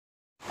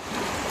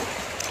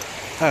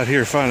Out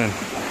here finding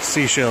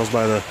seashells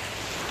by the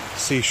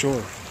seashore.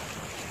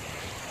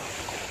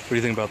 What do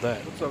you think about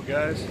that? What's up,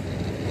 guys?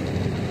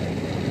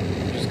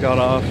 Just got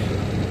off,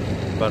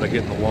 about to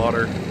get in the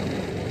water.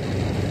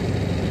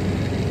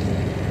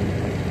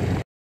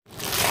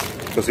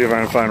 Go see if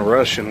I can find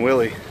Rush and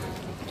Willie.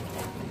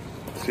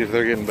 See if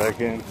they're getting back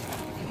in.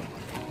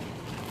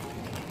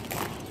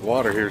 The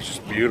water here is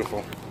just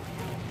beautiful.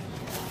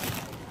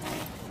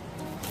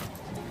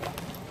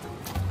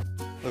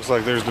 Looks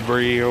like there's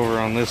debris over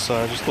on this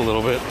side, just a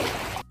little bit.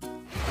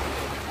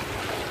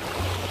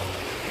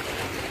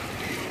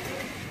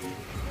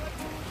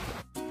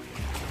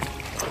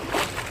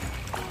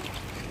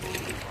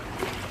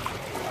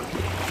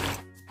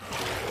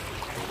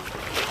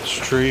 This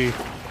tree,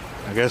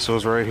 I guess it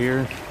was right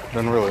here.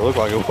 Doesn't really look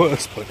like it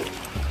was, but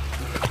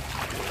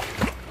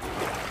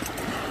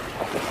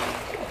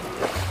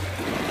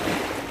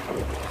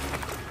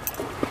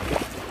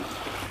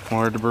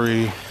more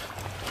debris.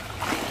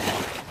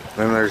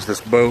 Then there's this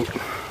boat.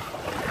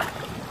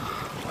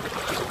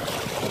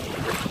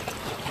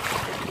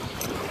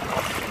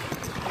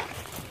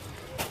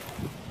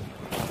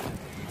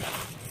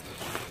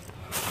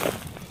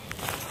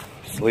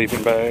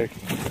 Sleeping bag.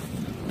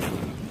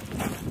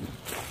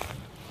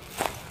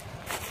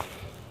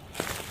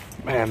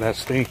 Man, that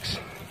stinks.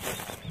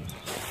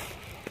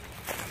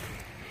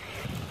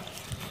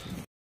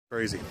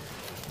 Crazy.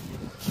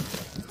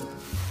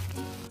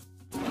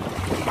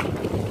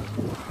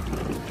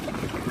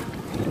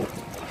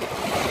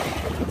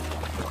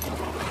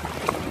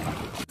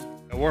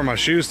 I wore my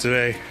shoes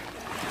today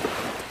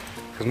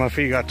because my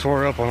feet got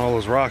tore up on all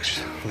those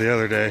rocks the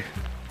other day.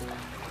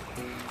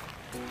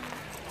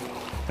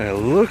 And it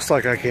looks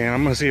like I can.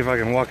 I'm gonna see if I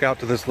can walk out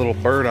to this little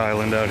bird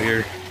island out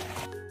here.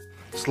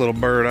 This little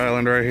bird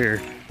island right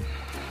here.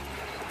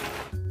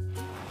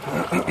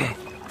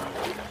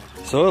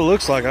 So it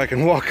looks like I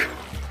can walk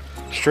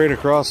straight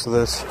across to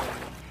this.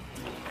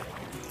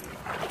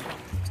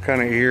 It's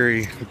kind of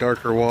eerie,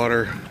 darker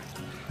water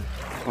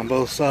on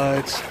both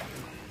sides.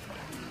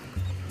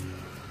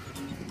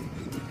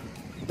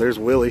 There's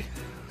Willie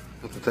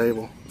at the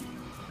table.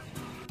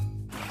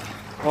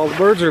 All the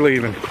birds are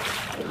leaving.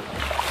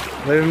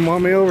 They didn't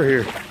want me over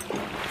here.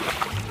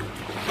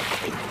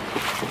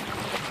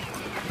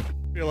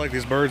 I feel like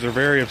these birds are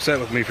very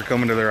upset with me for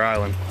coming to their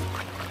island.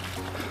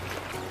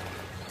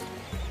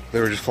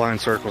 They were just flying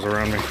circles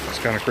around me. It's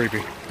kind of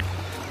creepy.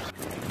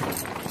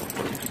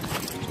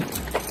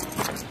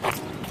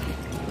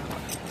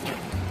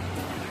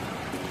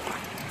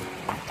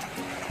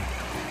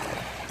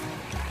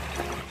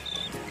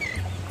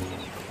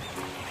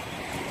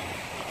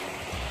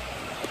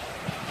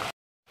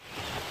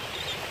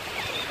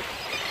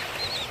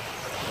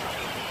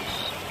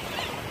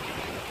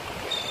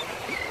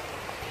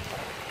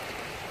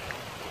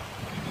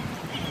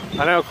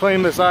 I now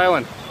claim this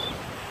island,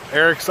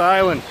 Eric's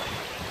Island.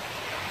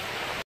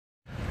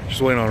 Just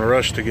waiting on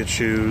Rush to get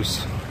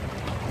shoes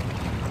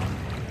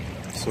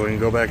so we can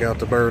go back out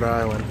to Bird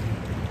Island.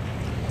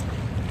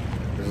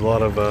 There's a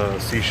lot of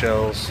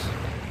seashells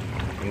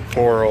and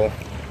coral.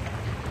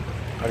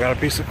 I got a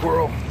piece of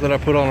coral that I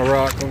put on a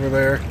rock over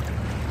there.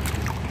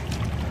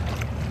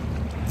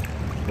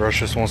 Rush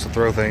just wants to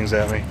throw things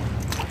at me.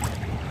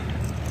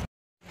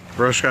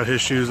 Rush got his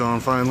shoes on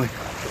finally.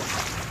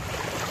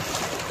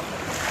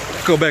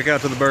 Go back out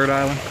to the Bird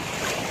Island.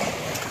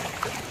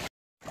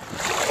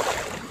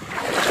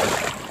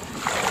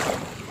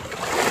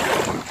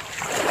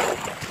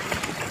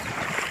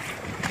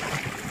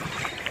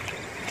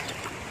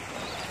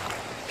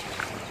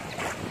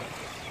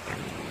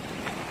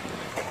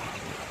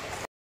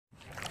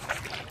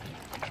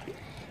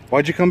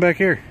 Why'd you come back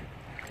here?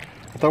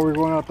 I thought we were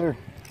going out there.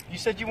 You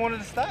said you wanted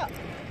to stop.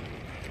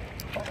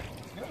 Oh,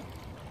 let's go.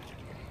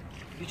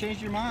 You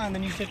changed your mind,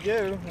 then you said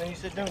go, and then you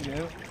said don't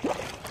go.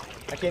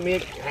 I can't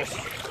make it.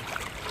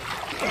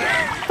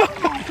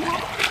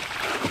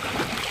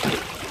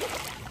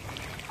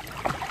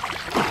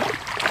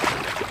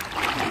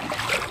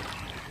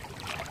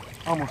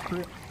 Almost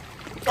tripped.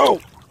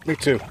 Oh, me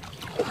too.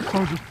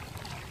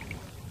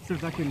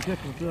 Since I couldn't catch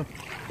myself.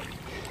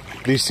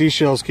 These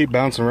seashells keep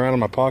bouncing around in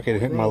my pocket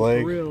and hitting my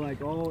leg. For real,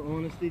 like all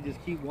honesty, just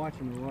keep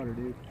watching the water,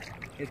 dude.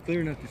 It's clear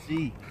enough to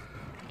see.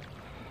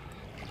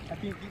 I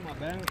can't keep my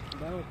balance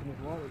in this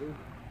water, dude.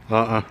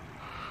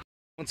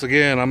 Once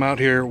again, I'm out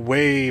here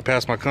way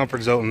past my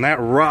comfort zone, and that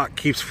rock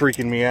keeps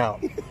freaking me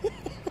out.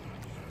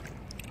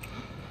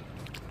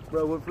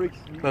 Bro, what freaks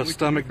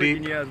stomach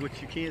deep. you out is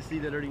what you can't see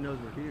that already knows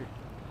we're here.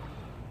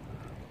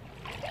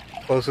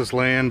 Closest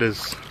land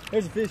is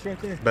There's a fish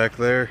right there. back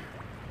there.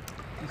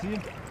 You see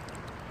him?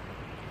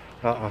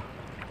 Uh-uh.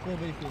 Little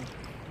bitty fish.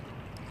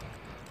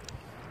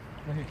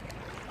 Right here.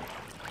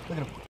 Look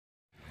at him.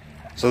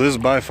 So this is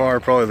by far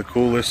probably the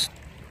coolest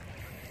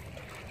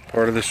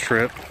part of this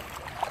trip.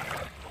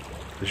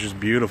 It's just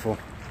beautiful.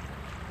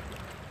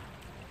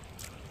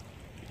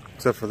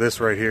 Except for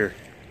this right here.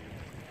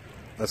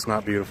 That's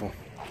not beautiful.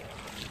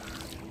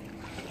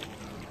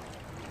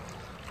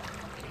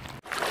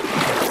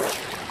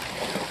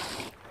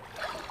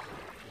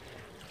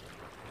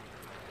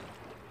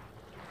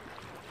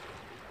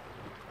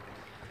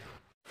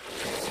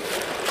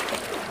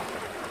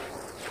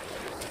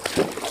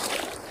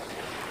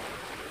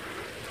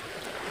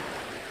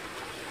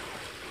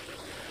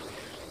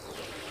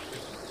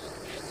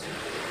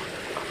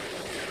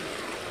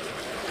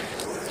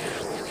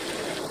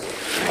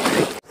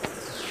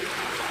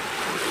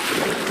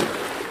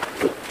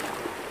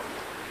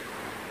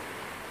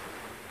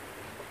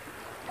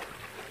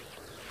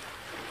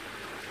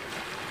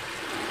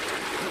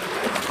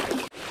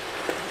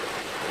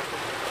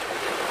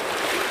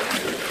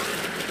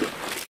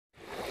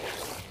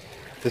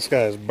 This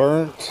guy is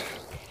burnt.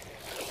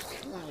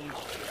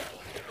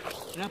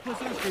 And I put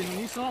sunscreen on,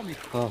 you saw me.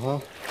 Uh-huh.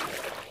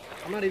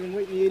 I'm not even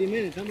waiting the 80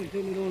 minutes. I'm gonna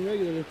put it on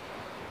regularly.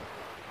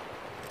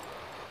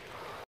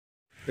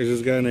 There's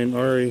this guy named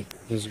Ari,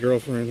 his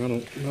girlfriend, I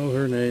don't know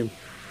her name.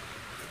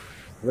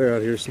 They're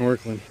out here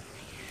snorkeling.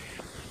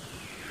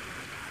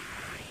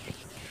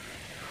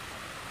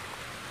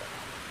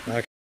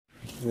 I'm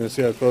gonna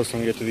see how close I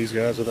can get to these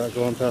guys without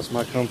going past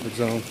my comfort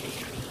zone.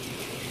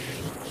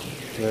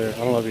 There, I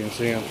don't know if you can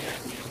see them.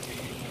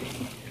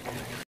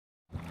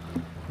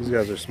 These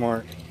guys are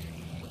smart.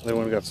 They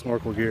went and got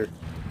snorkel gear.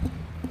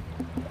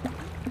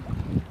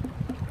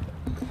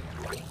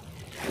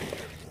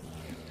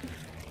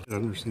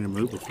 I've never seen it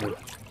move before.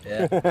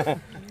 Yeah.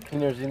 You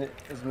never seen it?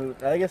 It's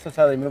moved. I guess that's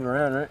how they move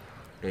around, right?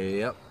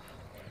 Yep.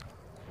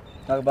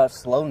 Talk about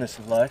slowness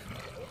of life.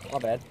 My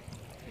bad.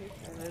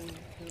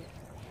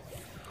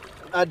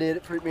 I did.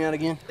 It freaked me out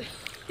again.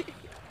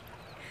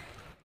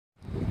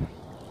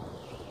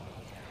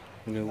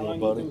 New little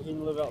buddy. Can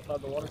you live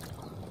outside the water?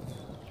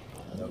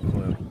 No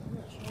clue.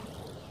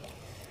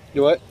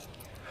 Do what?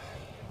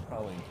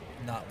 Probably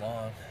not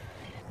long.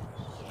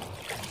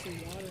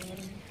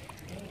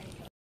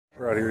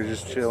 We're out here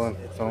just chilling.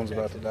 Phone's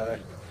about to die.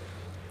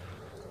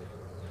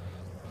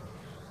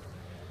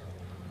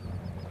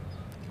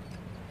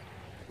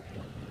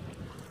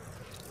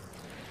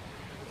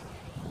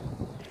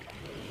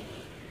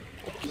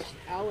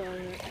 Owl on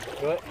it.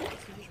 What?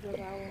 Just rub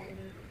owl on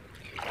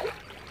it.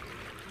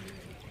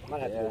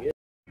 Might have to go get it.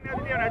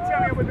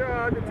 Tell me with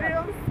the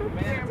tail.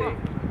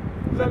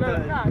 Is that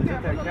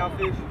that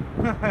cowfish?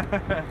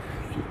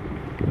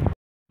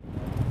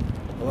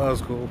 Well, that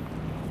was cool.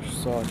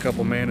 Just saw a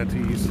couple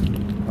manatees. I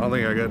don't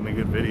think I got any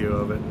good video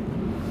of it.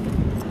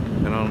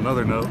 And on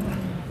another note,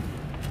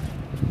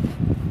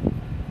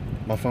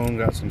 my phone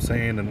got some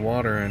sand and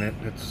water in it.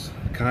 It's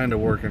kind of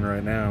working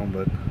right now,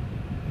 but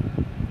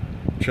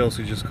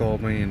Chelsea just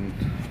called me and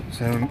was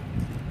having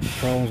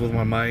problems with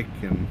my mic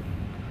and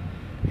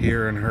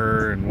hearing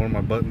her, and one of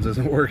my buttons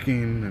isn't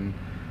working, and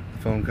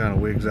the phone kind of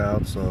wigs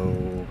out,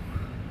 so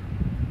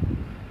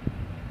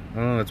I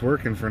don't know, it's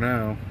working for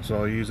now, so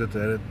I'll use it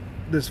to edit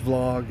this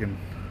vlog, and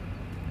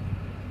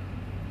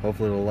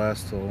hopefully it'll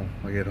last till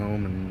I get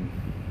home and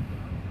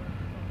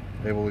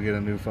able to get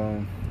a new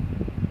phone.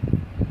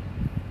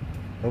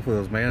 Hopefully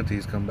those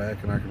manatees come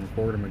back and I can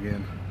record them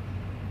again.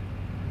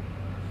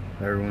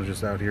 Everyone's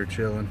just out here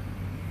chilling.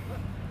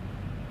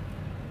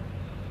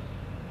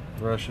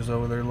 Rush is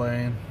over there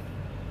laying,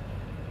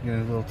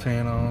 getting a little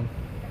tan on.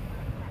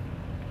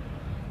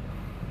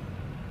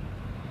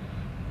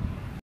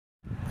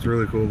 It's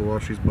really cool to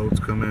watch these boats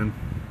come in.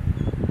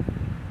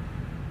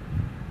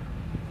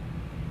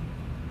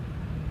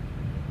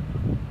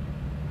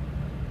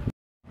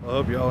 I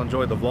hope y'all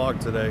enjoyed the vlog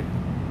today.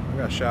 I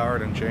got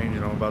showered and changed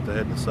and I'm about to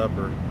head to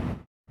supper.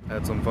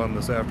 Had some fun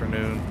this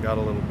afternoon, got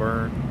a little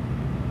burnt.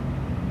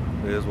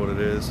 It is what it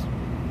is.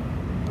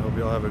 I hope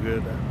y'all have a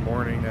good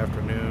morning,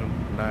 afternoon,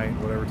 night,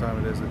 whatever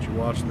time it is that you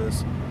watch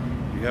this.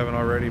 If you haven't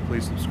already,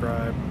 please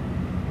subscribe.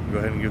 Go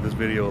ahead and give this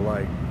video a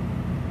like.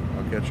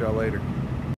 I'll catch y'all later.